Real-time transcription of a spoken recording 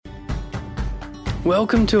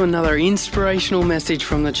Welcome to another inspirational message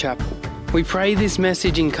from the chapel. We pray this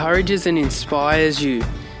message encourages and inspires you.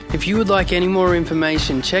 If you would like any more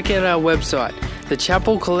information, check out our website,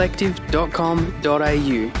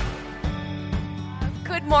 thechapelcollective.com.au.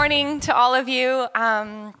 Good morning to all of you.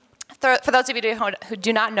 For those of you who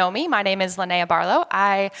do not know me, my name is Linnea Barlow.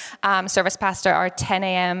 I service pastor our 10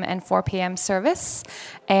 a.m. and 4 p.m. service,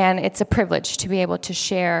 and it's a privilege to be able to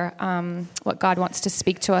share what God wants to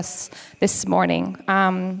speak to us this morning.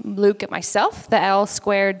 Luke and myself, the L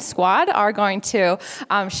Squared squad, are going to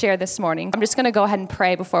share this morning. I'm just going to go ahead and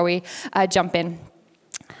pray before we jump in.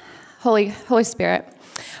 Holy Spirit,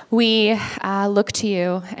 we look to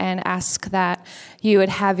you and ask that you would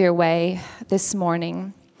have your way this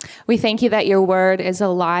morning. We thank you that your word is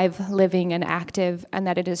alive, living, and active, and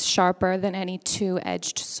that it is sharper than any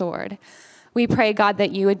two-edged sword. We pray, God, that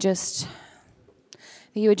you would just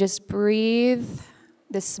breathe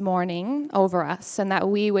this morning over us, and that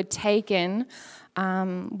we would take in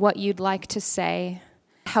what you'd like to say.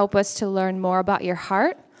 Help us to learn more about your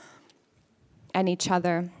heart and each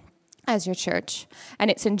other as your church. And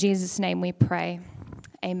it's in Jesus' name we pray.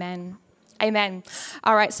 Amen. Amen.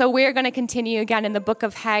 All right, so we're going to continue again in the book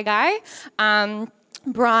of Haggai.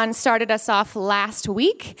 Bron started us off last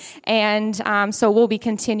week, and so we'll be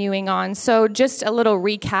continuing on. So just a little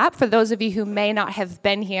recap for those of you who may not have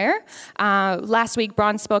been here. Last week,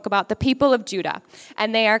 Bron spoke about the people of Judah,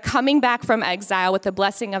 and they are coming back from exile with the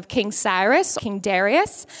blessing of King Cyrus, King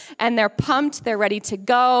Darius, and they're pumped, they're ready to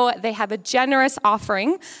go. They have a generous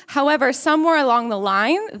offering. However, somewhere along the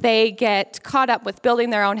line, they get caught up with building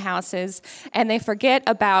their own houses, and they forget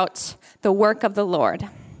about the work of the Lord.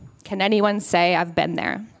 Can anyone say, I've been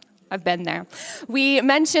there? I've been there. We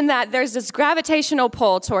mentioned that there's this gravitational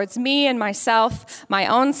pull towards me and myself, my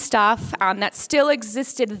own stuff, that still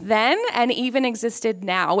existed then and even existed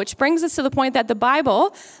now, which brings us to the point that the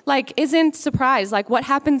Bible, isn't surprised. What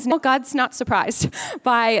happens now, God's not surprised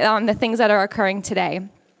by the things that are occurring today.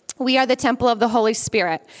 We are the temple of the Holy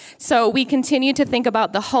Spirit. So we continue to think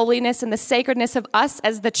about the holiness and the sacredness of us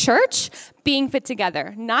as the church being fit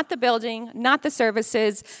together. Not the building, not the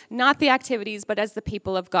services, not the activities, but as the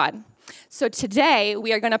people of God. So today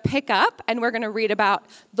we are going to pick up and we're going to read about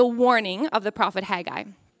the warning of the prophet Haggai.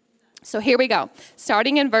 So here we go,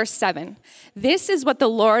 starting in verse 7. This is what the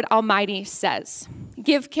Lord Almighty says.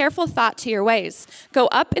 Give careful thought to your ways. Go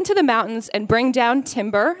up into the mountains and bring down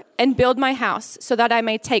timber and build my house so that I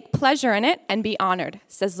may take pleasure in it and be honored,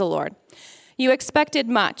 says the Lord. You expected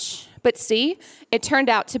much, but see, it turned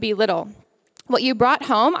out to be little. What you brought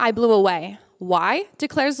home, I blew away. Why,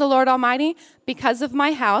 declares the Lord Almighty? Because of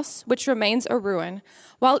my house, which remains a ruin,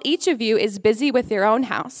 while each of you is busy with your own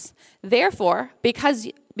house. Therefore, because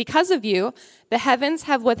of you, the heavens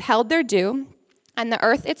have withheld their dew, and the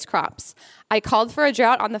earth its crops. I called for a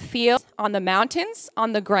drought on the fields, on the mountains,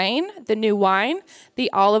 on the grain, the new wine,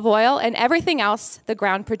 the olive oil, and everything else the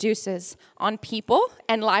ground produces, on people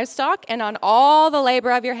and livestock, and on all the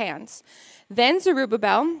labor of your hands. Then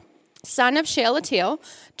Zerubbabel, son of Shealtiel,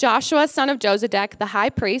 Joshua, son of Josedek, the high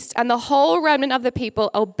priest, and the whole remnant of the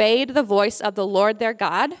people obeyed the voice of the Lord their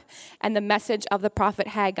God and the message of the prophet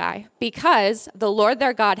Haggai, because the Lord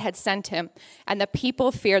their God had sent him, and the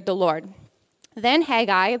people feared the Lord. Then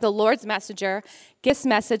Haggai, the Lord's messenger, gives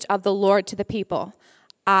message of the Lord to the people.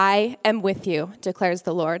 I am with you, declares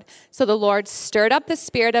the Lord. So the Lord stirred up the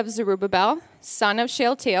spirit of Zerubbabel, son of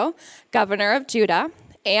Shealtiel, governor of Judah,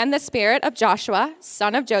 and the spirit of Joshua,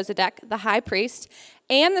 son of Josedek, the high priest,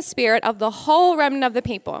 and the spirit of the whole remnant of the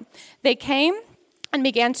people. They came and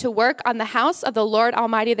began to work on the house of the Lord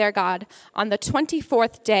Almighty their God on the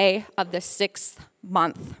 24th day of the 6th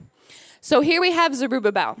month. So here we have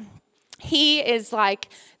Zerubbabel. He is like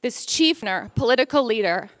this chief political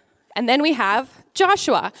leader. And then we have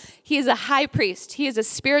Joshua. He is a high priest. He is a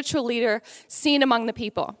spiritual leader seen among the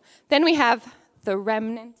people. Then we have the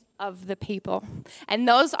remnant of the people. And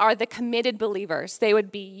those are the committed believers. They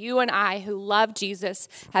would be you and I who love Jesus,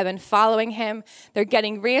 have been following him. They're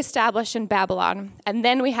getting reestablished in Babylon. And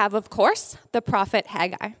then we have, of course, the prophet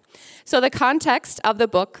Haggai. So the context of the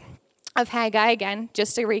book of Haggai, again,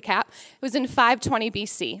 just to recap, it was in 520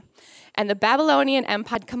 BC. And the Babylonian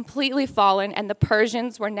Empire had completely fallen, and the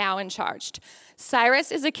Persians were now in charge.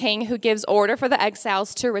 Cyrus is a king who gives order for the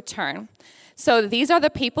exiles to return. So these are the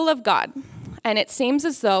people of God. And it seems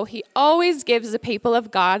as though he always gives the people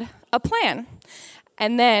of God a plan.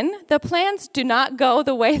 And then the plans do not go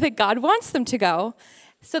the way that God wants them to go.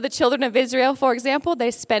 So the children of Israel, for example,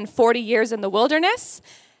 they spend 40 years in the wilderness.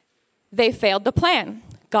 They failed the plan.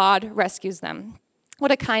 God rescues them.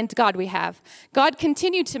 What a kind God we have. God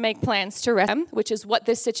continued to make plans to rescue them, which is what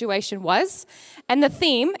this situation was. And the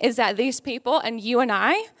theme is that these people and you and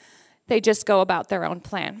I, they just go about their own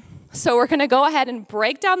plan. So we're going to go ahead and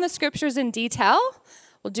break down the scriptures in detail.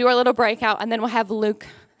 We'll do our little breakout, and then we'll have Luke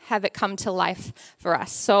have it come to life for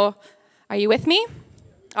us. So are you with me?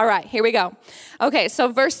 All right, here we go. Okay, so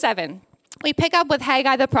verse 7. We pick up with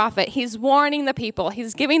Haggai the prophet. He's warning the people.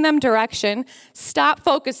 He's giving them direction. Stop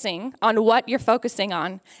focusing on what you're focusing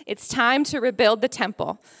on. It's time to rebuild the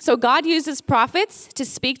temple. So God uses prophets to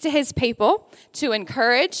speak to his people, to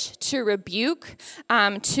encourage, to rebuke,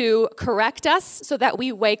 to correct us so that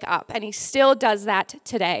we wake up. And he still does that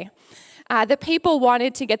today. The people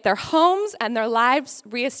wanted to get their homes and their lives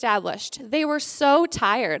reestablished. They were so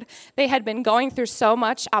tired. They had been going through so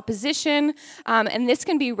much opposition, and this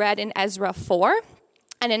can be read in Ezra 4.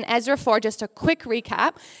 And in Ezra 4, just a quick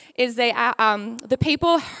recap, is the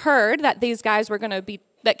people heard that these guys were going to be,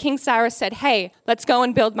 that King Cyrus said, hey, let's go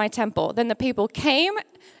and build my temple. Then the people came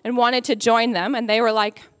and wanted to join them, and they were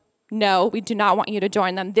like, no, we do not want you to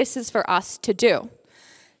join them. This is for us to do.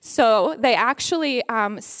 So they actually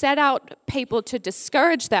set out people to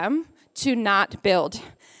discourage them to not build,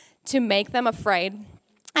 to make them afraid,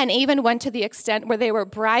 and even went to the extent where they were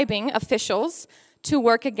bribing officials to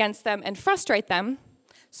work against them and frustrate them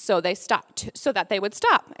so that they would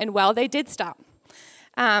stop. And well, they did stop.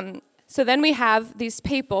 So then we have these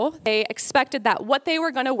people. They expected that what they were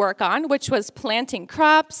going to work on, which was planting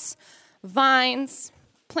crops, vines,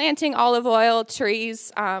 planting olive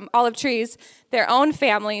trees, their own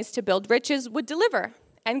families to build riches, would deliver.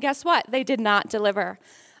 And guess what? They did not deliver.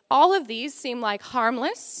 All of these seem like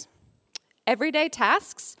harmless, everyday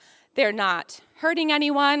tasks. They're not hurting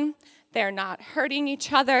anyone. They're not hurting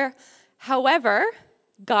each other. However,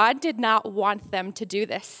 God did not want them to do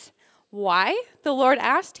this. Why? The Lord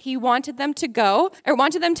asked. He wanted them to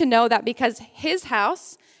know that because his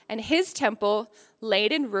house and his temple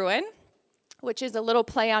laid in ruin, which is a little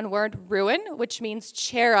play on word ruin, which means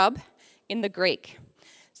cherub in the Greek.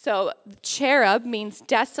 So cherub means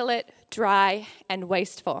desolate, dry, and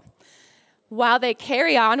wasteful. While they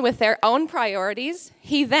carry on with their own priorities,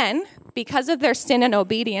 he then, because of their sin and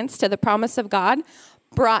obedience to the promise of God,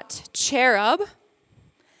 brought cherub,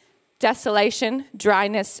 desolation,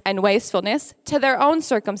 dryness, and wastefulness to their own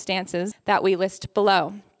circumstances that we list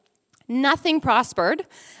below. Nothing prospered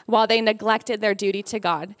while they neglected their duty to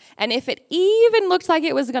God. And if it even looked like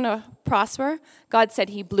it was going to prosper, God said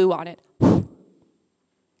he blew on it.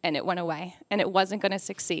 And it went away. And it wasn't going to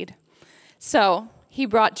succeed. So he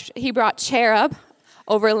brought cherub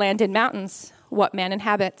over land and mountains, what man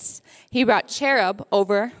inhabits. He brought cherub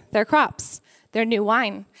over their crops, their new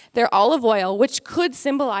wine, their olive oil, which could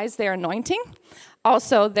symbolize their anointing.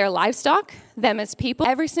 Also, their livestock, them as people,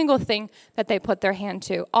 every single thing that they put their hand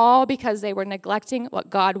to, all because they were neglecting what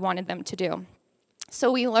God wanted them to do.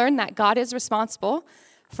 So we learn that God is responsible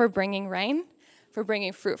for bringing rain, for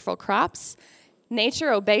bringing fruitful crops.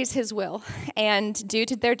 Nature obeys his will, and due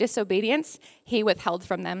to their disobedience, he withheld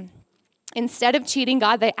from them. Instead of cheating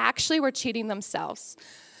God, they actually were cheating themselves.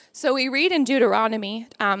 So we read in Deuteronomy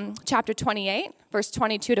chapter 28, verse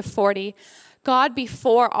 22 to 40, God,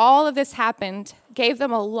 before all of this happened, gave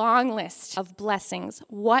them a long list of blessings,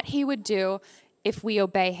 what he would do if we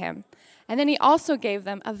obey him. And then he also gave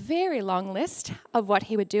them a very long list of what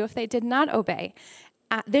he would do if they did not obey.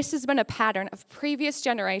 This has been a pattern of previous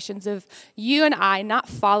generations of you and I not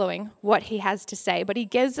following what he has to say, but he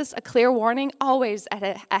gives us a clear warning always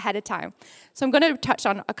ahead of time. So I'm going to touch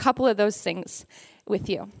on a couple of those things with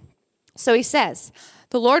you. So he says,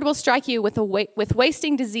 the Lord will strike you with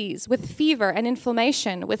wasting disease, with fever and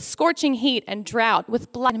inflammation, with scorching heat and drought,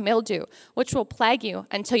 with blood and mildew, which will plague you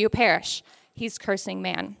until you perish. He's cursing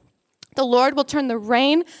man. The Lord will turn the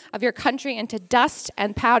rain of your country into dust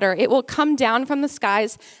and powder. It will come down from the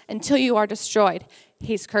skies until you are destroyed.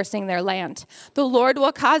 He's cursing their land. The Lord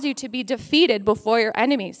will cause you to be defeated before your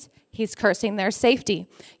enemies. He's cursing their safety.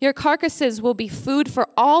 Your carcasses will be food for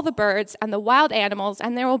all the birds and the wild animals,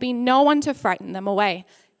 and there will be no one to frighten them away.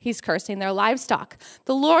 He's cursing their livestock.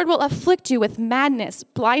 The Lord will afflict you with madness,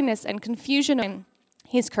 blindness, and confusion.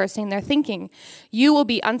 He's cursing their thinking. You will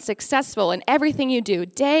be unsuccessful in everything you do.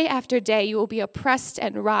 Day after day, you will be oppressed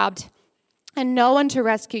and robbed, and no one to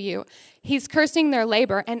rescue you. He's cursing their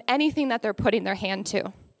labor and anything that they're putting their hand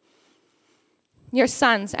to. Your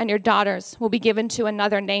sons and your daughters will be given to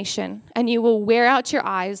another nation, and you will wear out your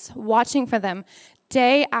eyes, watching for them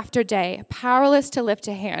day after day, powerless to lift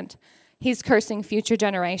a hand. He's cursing future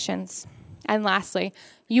generations. And lastly,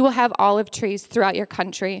 you will have olive trees throughout your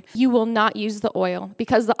country. You will not use the oil,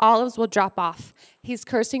 because the olives will drop off. He's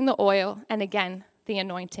cursing the oil, and again, the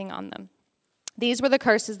anointing on them. These were the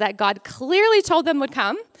curses that God clearly told them would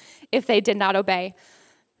come if they did not obey.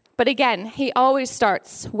 But again, he always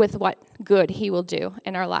starts with what good he will do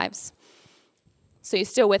in our lives. So you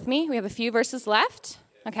still with me? We have a few verses left.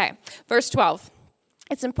 Okay, verse 12.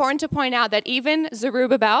 It's important to point out that even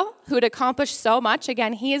Zerubbabel, who had accomplished so much,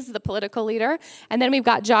 again, he is the political leader, and then we've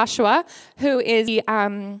got Joshua, who is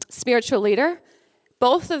the spiritual leader.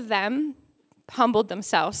 Both of them humbled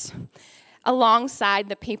themselves alongside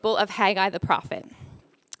the people of Haggai the prophet.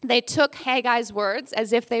 They took Haggai's words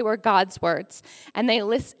as if they were God's words, and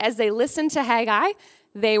as they listened to Haggai,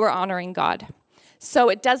 they were honoring God. So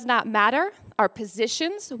it does not matter our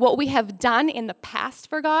positions, what we have done in the past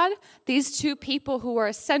for God. These two people who were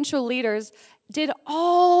essential leaders did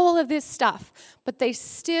all of this stuff, but they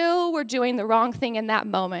still were doing the wrong thing in that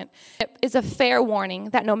moment. It is a fair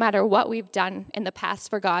warning that no matter what we've done in the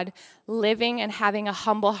past for God, living and having a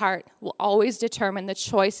humble heart will always determine the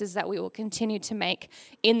choices that we will continue to make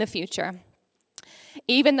in the future.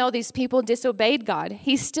 Even though these people disobeyed God,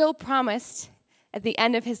 he still promised at the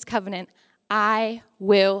end of his covenant, I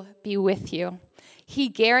will be with you. He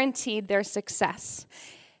guaranteed their success.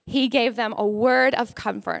 He gave them a word of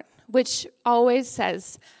comfort, which always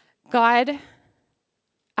says, God,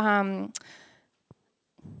 lost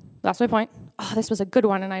my point. Oh, this was a good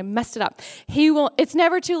one and I messed it up. It's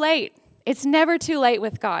never too late. It's never too late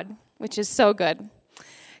with God, which is so good.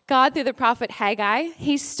 God, through the prophet Haggai,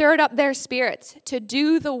 he stirred up their spirits to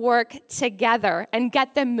do the work together and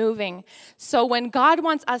get them moving. So when God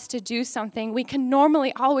wants us to do something, we can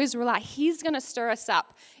normally always rely. He's going to stir us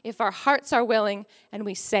up if our hearts are willing and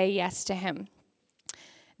we say yes to him.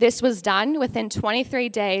 This was done within 23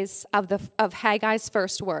 days of Haggai's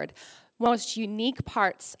first word. One of the most unique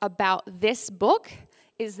parts about this book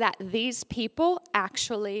is that these people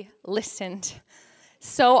actually listened.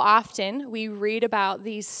 So often we read about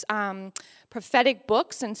these prophetic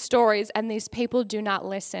books and stories, and these people do not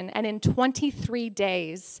listen. And in 23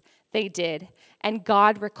 days, they did, and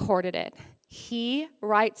God recorded it. He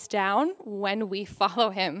writes down when we follow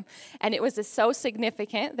him, and it was so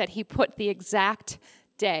significant that he put the exact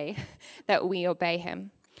day that we obey him.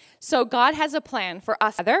 So God has a plan for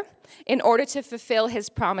us in order to fulfill his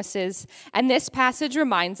promises, and this passage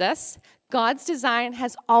reminds us God's design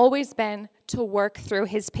has always been to work through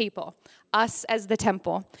his people, us as the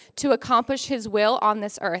temple, to accomplish his will on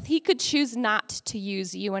this earth. He could choose not to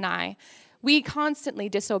use you and I. We constantly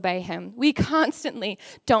disobey him. We constantly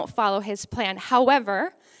don't follow his plan.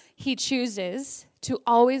 However, he chooses to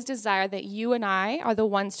always desire that you and I are the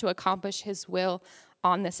ones to accomplish his will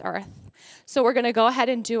on this earth. So we're going to go ahead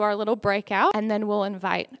and do our little breakout, and then we'll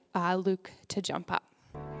invite Luke to jump up.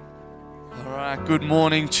 All right, good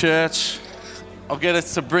morning, church. I'll get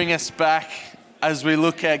us to bring us back as we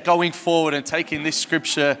look at going forward and taking this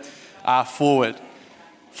scripture forward.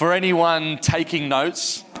 For anyone taking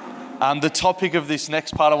notes, the topic of this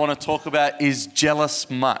next part I want to talk about is jealous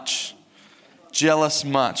much. Jealous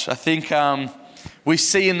much. I think we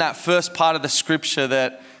see in that first part of the scripture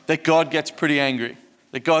that God gets pretty angry,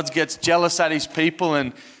 that God gets jealous at his people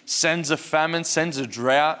and sends a famine, sends a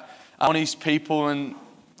drought on his people, and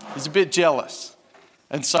he's a bit jealous.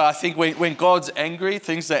 And so I think when God's angry,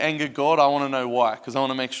 things that anger God, I want to know why, because I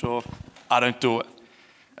want to make sure I don't do it.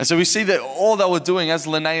 And so we see that all they were doing, as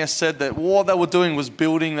Linnea said, that all they were doing was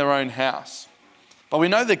building their own house. But we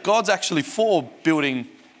know that God's actually for building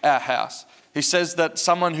our house. He says that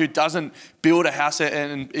someone who doesn't build a house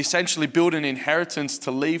and essentially build an inheritance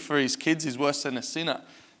to leave for his kids is worse than a sinner.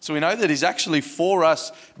 So we know that he's actually for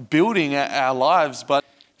us building our lives, but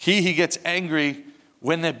here he gets angry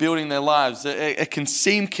when they're building their lives. It can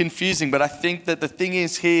seem confusing, but I think that the thing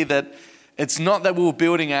is here that it's not that we were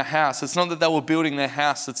building our house. It's not that they were building their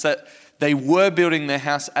house. It's that they were building their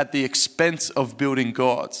house at the expense of building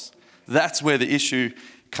God's. That's where the issue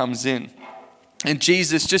comes in. And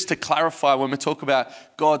Jesus, just to clarify, when we talk about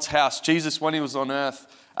God's house, Jesus, when he was on earth,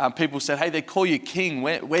 people said, hey, they call you king.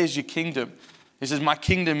 Where's your kingdom? He says, my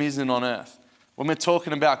kingdom isn't on earth. When we're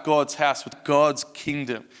talking about God's house, with God's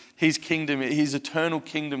kingdom, his eternal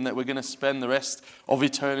kingdom that we're going to spend the rest of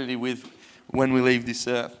eternity with when we leave this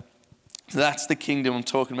earth. So that's the kingdom I'm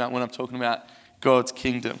talking about when I'm talking about God's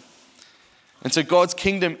kingdom. And so God's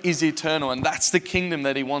kingdom is eternal, and that's the kingdom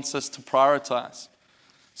that he wants us to prioritize.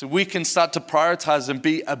 So we can start to prioritize and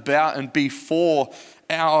be about and be for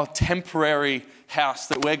our temporary house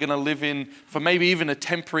that we're going to live in for maybe even a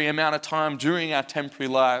temporary amount of time during our temporary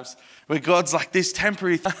lives. Where God's like, this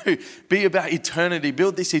temporary, no, be about eternity.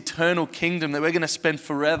 Build this eternal kingdom that we're going to spend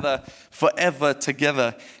forever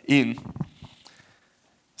together in.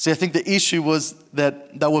 See, I think the issue was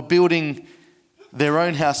that they were building their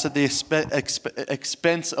own house at the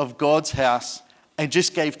expense of God's house and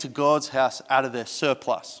just gave to God's house out of their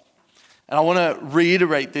surplus. And I want to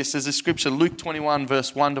reiterate this as a scripture, Luke 21,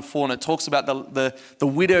 verse 1 to 4, and it talks about the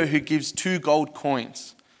widow who gives 2 gold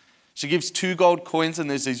coins. She gives 2 gold coins, and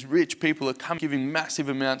there's these rich people that come giving massive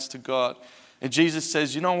amounts to God. And Jesus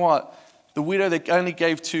says, you know what? The widow that only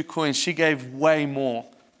gave 2 coins, she gave way more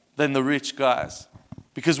than the rich guys.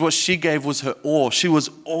 Because what she gave was her all. She was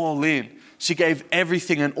all in. She gave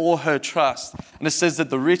everything and all her trust. And it says that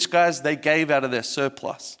the rich guys, they gave out of their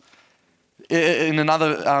surplus. In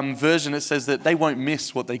another version, it says that they won't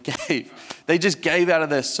miss what they gave. They just gave out of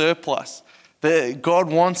their surplus. God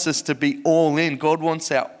wants us to be all in. God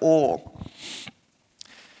wants our all.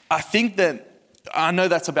 I know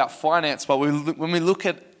that's about finance, but when we look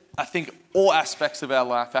at, I think, all aspects of our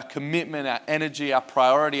life, our commitment, our energy, our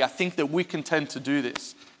priority, I think that we can tend to do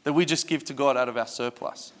this, that we just give to God out of our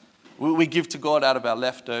surplus. We give to God out of our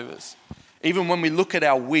leftovers. Even when we look at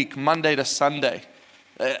our week, Monday to Sunday,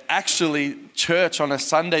 actually church on a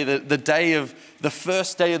Sunday, the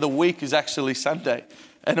first day of the week is actually Sunday.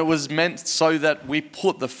 And it was meant so that we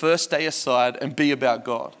put the first day aside and be about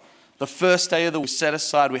God. The first day of the week set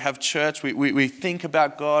aside, we have church, we think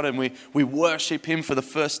about God and we worship Him for the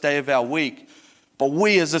first day of our week. But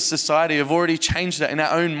we as a society have already changed that in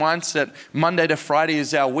our own mindset. Monday to Friday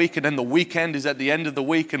is our week, and then the weekend is at the end of the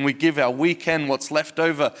week, and we give our weekend what's left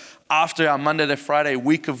over after our Monday to Friday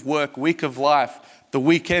week of work, week of life. The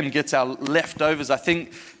weekend gets our leftovers. I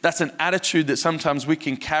think that's an attitude that sometimes we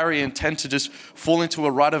can carry and tend to just fall into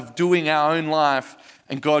a rut of doing our own life,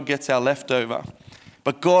 and God gets our leftover.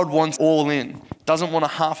 But God wants all in. Doesn't want a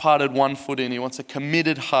half-hearted 1 foot in. He wants a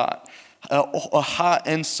committed heart, a heart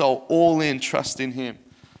and soul, all in, trust in Him.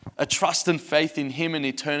 A trust and faith in Him in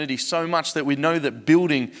eternity, so much that we know that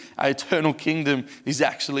building our eternal kingdom is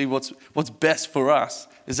actually what's best for us,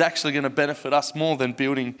 is actually going to benefit us more than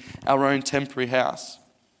building our own temporary house.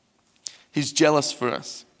 He's jealous for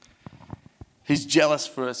us. He's jealous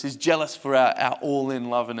for us. He's jealous for our all-in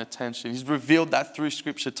love and attention. He's revealed that through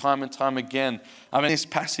Scripture time and time again. I mean, in this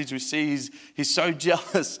passage we see he's so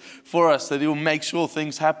jealous for us that He'll make sure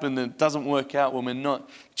things happen and it doesn't work out when we're not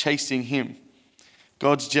chasing Him.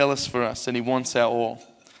 God's jealous for us and He wants our all.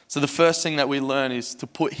 So the first thing that we learn is to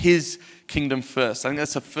put His kingdom first. I think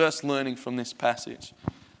that's the first learning from this passage.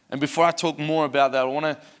 And before I talk more about that,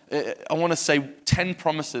 I want to say 10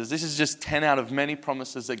 promises. This is just 10 out of many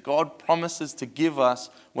promises that God promises to give us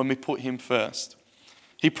when we put Him first.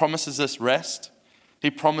 He promises us rest.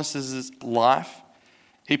 He promises us life.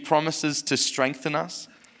 He promises to strengthen us.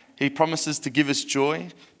 He promises to give us joy,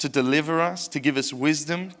 to deliver us, to give us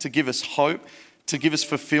wisdom, to give us hope, to give us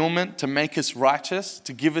fulfillment, to make us righteous,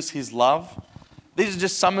 to give us His love. These are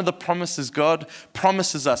just some of the promises God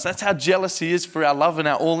promises us. That's how jealous He is for our love and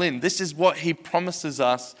our all in. This is what He promises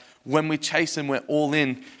us when we chase Him, we're all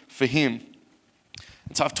in for Him.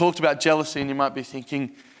 And so I've talked about jealousy, and you might be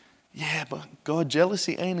thinking, yeah, but God,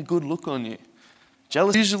 jealousy ain't a good look on you.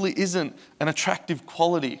 Jealousy usually isn't an attractive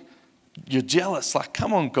quality. You're jealous. Like,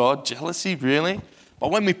 come on, God, jealousy, really?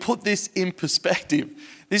 But when we put this in perspective,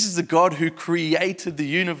 this is the God who created the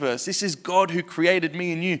universe. This is God who created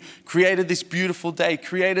me and you, created this beautiful day,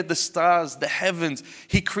 created the stars, the heavens.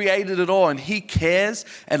 He created it all, and He cares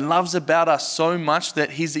and loves about us so much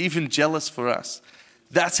that He's even jealous for us.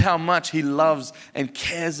 That's how much He loves and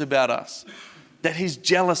cares about us, that He's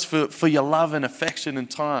jealous for your love and affection and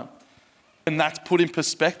time. And that's put in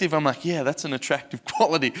perspective. I'm like, yeah, that's an attractive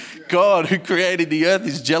quality. God who created the earth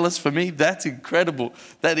is jealous for me. That's incredible.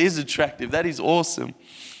 That is attractive. That is awesome.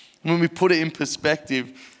 When we put it in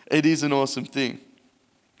perspective, it is an awesome thing.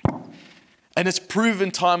 And it's proven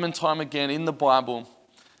time and time again in the Bible,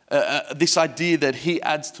 this idea that He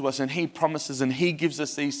adds to us and He promises and He gives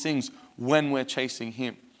us these things when we're chasing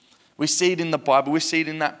Him. We see it in the Bible. We see it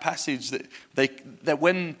in that passage that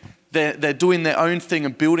when they're doing their own thing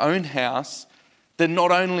and building their own house, then not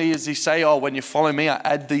only does He say, oh, when you follow me, I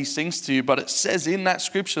add these things to you, but it says in that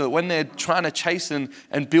scripture that when they're trying to chase and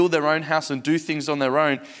build their own house and do things on their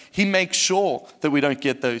own, He makes sure that we don't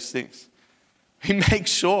get those things. He makes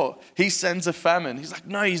sure. He sends a famine. He's like,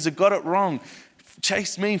 no, you've got it wrong.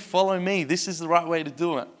 Chase me, follow me. This is the right way to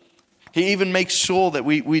do it. He even makes sure that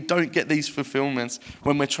we don't get these fulfillments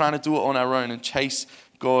when we're trying to do it on our own and chase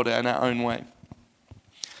God in our own way.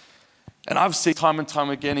 And I've seen time and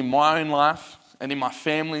time again in my own life and in my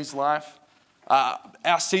family's life,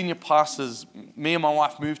 our senior pastors, me and my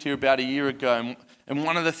wife moved here about a year ago, And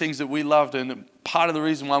one of the things that we loved, and part of the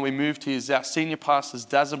reason why we moved here, is our senior pastors,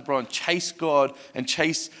 Daz and Bron, chase God and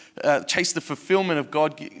chase the fulfillment of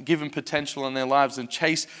God-given potential in their lives and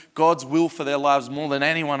chase God's will for their lives more than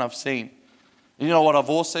anyone I've seen. And you know what I've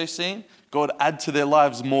also seen? God add to their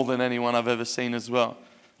lives more than anyone I've ever seen as well.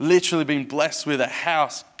 Literally been blessed with a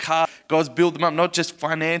house, car. God's built them up, not just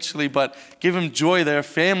financially, but give them joy. They're a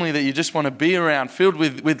family that you just want to be around, filled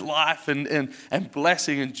with life and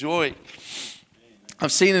blessing and joy.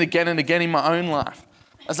 I've seen it again and again in my own life.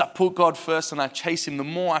 As I put God first and I chase Him, the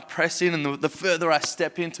more I press in and the further I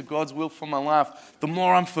step into God's will for my life, the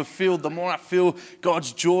more I'm fulfilled, the more I feel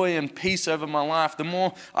God's joy and peace over my life, the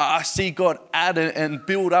more I see God add and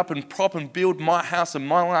build up and prop and build my house and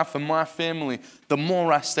my life and my family, the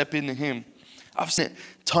more I step into Him. I've seen it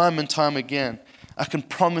time and time again. I can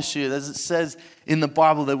promise you, as it says in the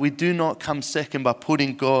Bible, that we do not come second by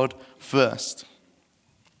putting God first.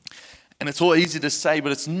 And it's all easy to say,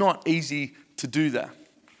 but it's not easy to do that.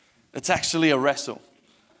 It's actually a wrestle.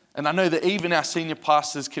 And I know that even our senior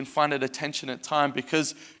pastors can find it a tension at times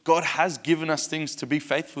because God has given us things to be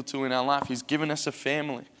faithful to in our life. He's given us a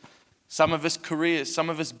family. Some of us careers, some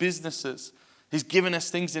of us businesses. He's given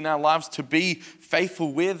us things in our lives to be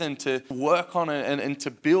faithful with and to work on and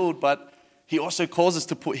to build. But He also calls us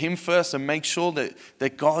to put Him first and make sure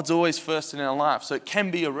that God's always first in our life. So it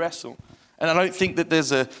can be a wrestle. And I don't think that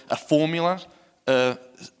there's a formula,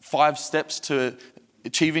 5 steps to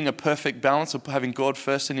achieving a perfect balance of having God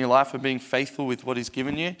first in your life and being faithful with what He's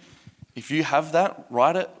given you. If you have that,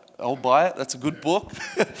 write it. I'll buy it. That's a good book.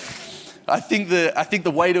 I think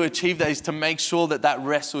the way to achieve that is to make sure that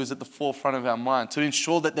wrestle is at the forefront of our mind, to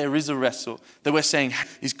ensure that there is a wrestle, that we're saying,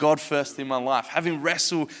 is God first in my life? Having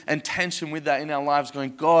wrestle and tension with that in our lives,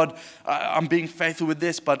 going, God, I'm being faithful with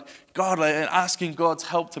this, but God, and asking God's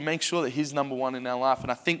help to make sure that He's number one in our life.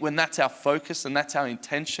 And I think when that's our focus and that's our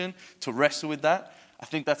intention to wrestle with that, I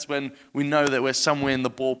think that's when we know that we're somewhere in the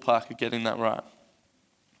ballpark of getting that right.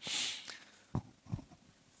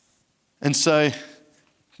 And so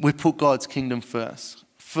we put God's kingdom first.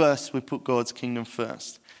 First, we put God's kingdom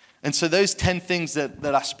first. And so those 10 things that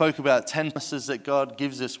I spoke about, 10 promises that God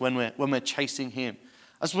gives us when we're chasing Him.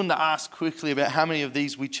 I just wanted to ask quickly about how many of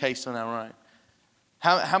these we chase on our own.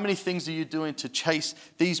 How many things are you doing to chase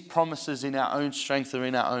these promises in our own strength or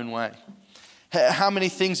in our own way? How many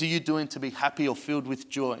things are you doing to be happy or filled with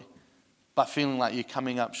joy but feeling like you're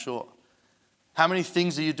coming up short? How many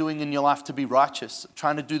things are you doing in your life to be righteous,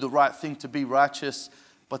 trying to do the right thing to be righteous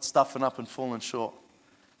but stuffing up and falling short?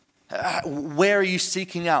 Where are you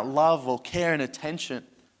seeking out love or care and attention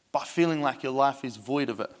but feeling like your life is void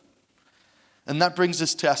of it? And that brings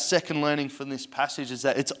us to our second learning from this passage, is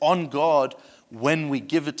that it's on God when we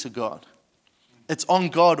give it to God. It's on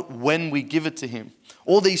God when we give it to Him.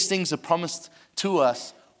 All these things are promised to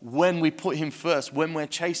us when we put Him first, when we're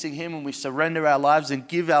chasing Him and we surrender our lives and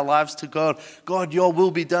give our lives to God. God, your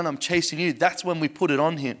will be done. I'm chasing you. That's when we put it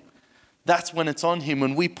on Him. That's when it's on Him,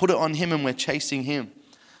 when we put it on Him and we're chasing Him.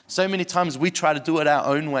 So many times we try to do it our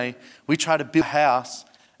own way. We try to build a house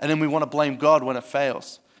and then we want to blame God when it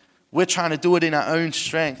fails. We're trying to do it in our own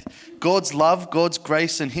strength. God's love, God's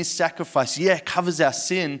grace and His sacrifice, covers our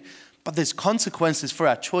sin, but there's consequences for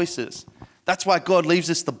our choices. That's why God leaves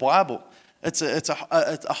us the Bible. It's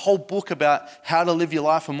a whole book about how to live your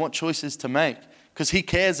life and what choices to make, because He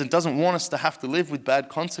cares and doesn't want us to have to live with bad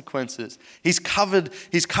consequences. He's covered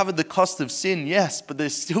the cost of sin, yes, but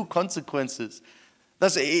there's still consequences.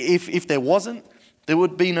 If there wasn't, there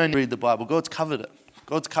would be no need to read the Bible. God's covered it.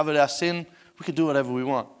 God's covered our sin. We can do whatever we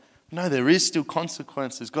want. No, there is still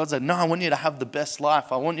consequences. God said, no, I want you to have the best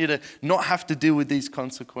life. I want you to not have to deal with these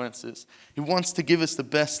consequences. He wants to give us the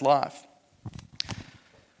best life.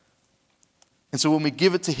 And so when we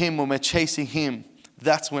give it to Him, when we're chasing Him,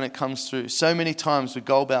 that's when it comes through. So many times we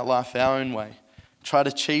go about life our own way, try to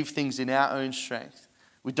achieve things in our own strength.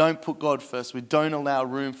 We don't put God first. We don't allow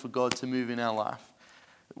room for God to move in our life.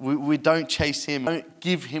 We don't chase Him, we don't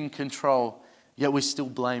give Him control, yet we still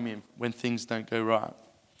blame Him when things don't go right.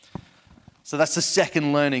 So that's the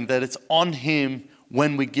second learning, that it's on Him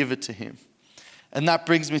when we give it to Him. And that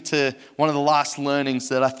brings me to one of the last learnings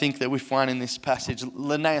that I think that we find in this passage.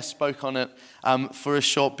 Linnea spoke on it for a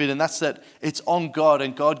short bit, and that's that it's on God,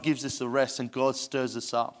 and God gives us a rest, and God stirs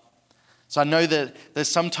us up. So I know that there's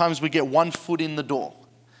sometimes we get one foot in the door.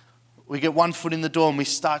 We get one foot in the door and we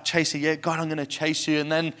start chasing, God, I'm going to chase you.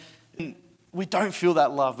 And then we don't feel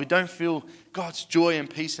that love. We don't feel God's joy and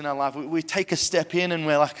peace in our life. We take a step in and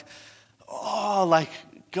we're like,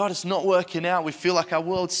 God, it's not working out. We feel like our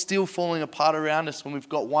world's still falling apart around us when we've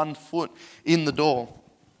got one foot in the door.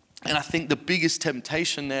 And I think the biggest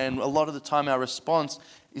temptation there, and a lot of the time our response,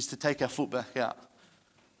 is to take our foot back out.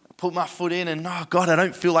 Put my foot in and, oh God, I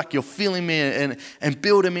don't feel like you're feeling me and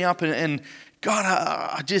building me up. And God,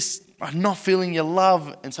 I'm not feeling your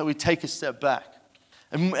love. And so we take a step back.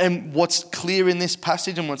 And what's clear in this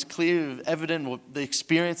passage and what's clear, evident, what the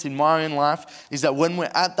experience in my own life is that when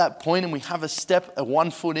we're at that point and we have a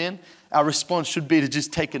 1 foot in, our response should be to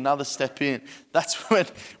just take another step in. That's when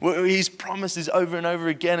his promise is over and over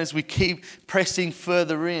again as we keep pressing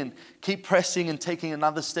further in, keep pressing and taking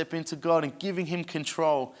another step into God and giving him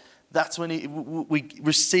control. That's when we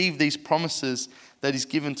receive these promises that he's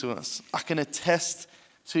given to us. I can attest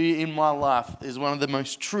to you in my life is one of the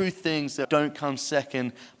most true things that don't come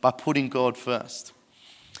second by putting God first.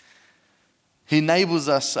 He enables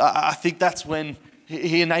us. I think that's when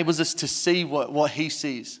he enables us to see what he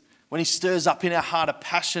sees. When he stirs up in our heart a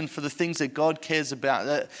passion for the things that God cares about,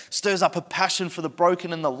 that stirs up a passion for the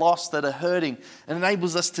broken and the lost that are hurting, and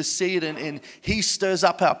enables us to see it, and he stirs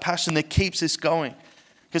up our passion that keeps us going.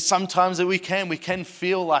 Because sometimes that we can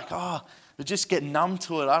feel like, we just get numb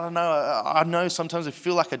to it. I don't know. I know sometimes I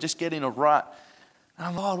feel like I just get in a rut. And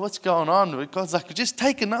I'm, Lord, what's going on? But God's like, just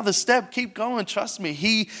take another step. Keep going. Trust me.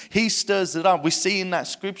 He stirs it up. We see in that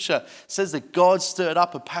scripture, it says that God stirred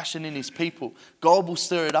up a passion in his people. God will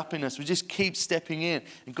stir it up in us. We just keep stepping in.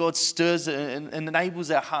 And God stirs it and enables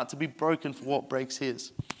our heart to be broken for what breaks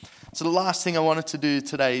his. So the last thing I wanted to do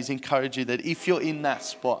today is encourage you that if you're in that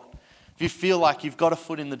spot, if you feel like you've got a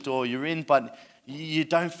foot in the door, you're in, but you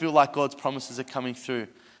don't feel like God's promises are coming through,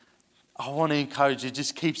 I want to encourage you,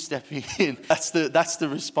 just keep stepping in. That's the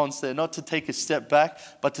response there, not to take a step back,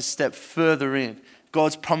 but to step further in.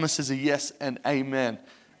 God's promises are yes and amen.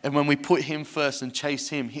 And when we put him first and chase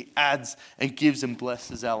him, he adds and gives and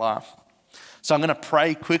blesses our life. So I'm going to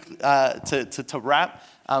pray quickly to wrap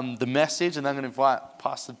the message, and I'm going to invite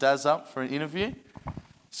Pastor Daz up for an interview.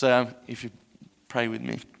 So if you pray with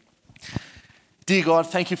me. Dear God,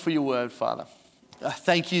 thank you for your word, Father.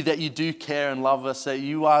 Thank you that you do care and love us, that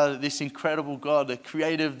you are this incredible God, the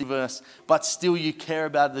creator of the universe, but still you care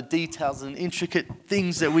about the details and intricate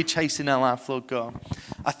things that we chase in our life, Lord God.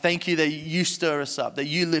 I thank you that you stir us up, that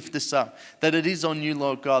you lift us up, that it is on you,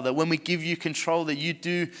 Lord God, that when we give you control, that you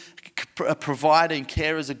do provide and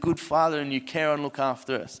care as a good Father, and you care and look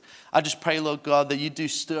after us. I just pray, Lord God, that you do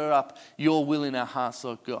stir up your will in our hearts,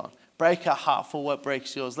 Lord God. Break our heart for what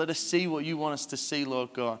breaks yours. Let us see what you want us to see,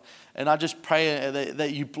 Lord God. And I just pray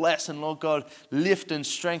that you bless and, Lord God, lift and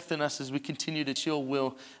strengthen us as we continue to your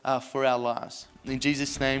will for our lives. In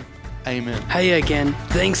Jesus' name, amen. Hey again,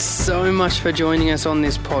 thanks so much for joining us on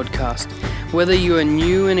this podcast. Whether you are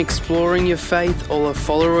new and exploring your faith or a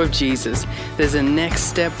follower of Jesus, there's a next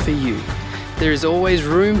step for you. There is always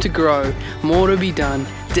room to grow, more to be done,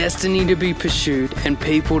 destiny to be pursued, and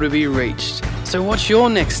people to be reached. So what's your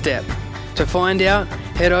next step? To find out,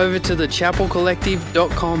 head over to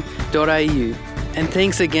thechapelcollective.com.au. And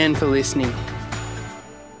thanks again for listening.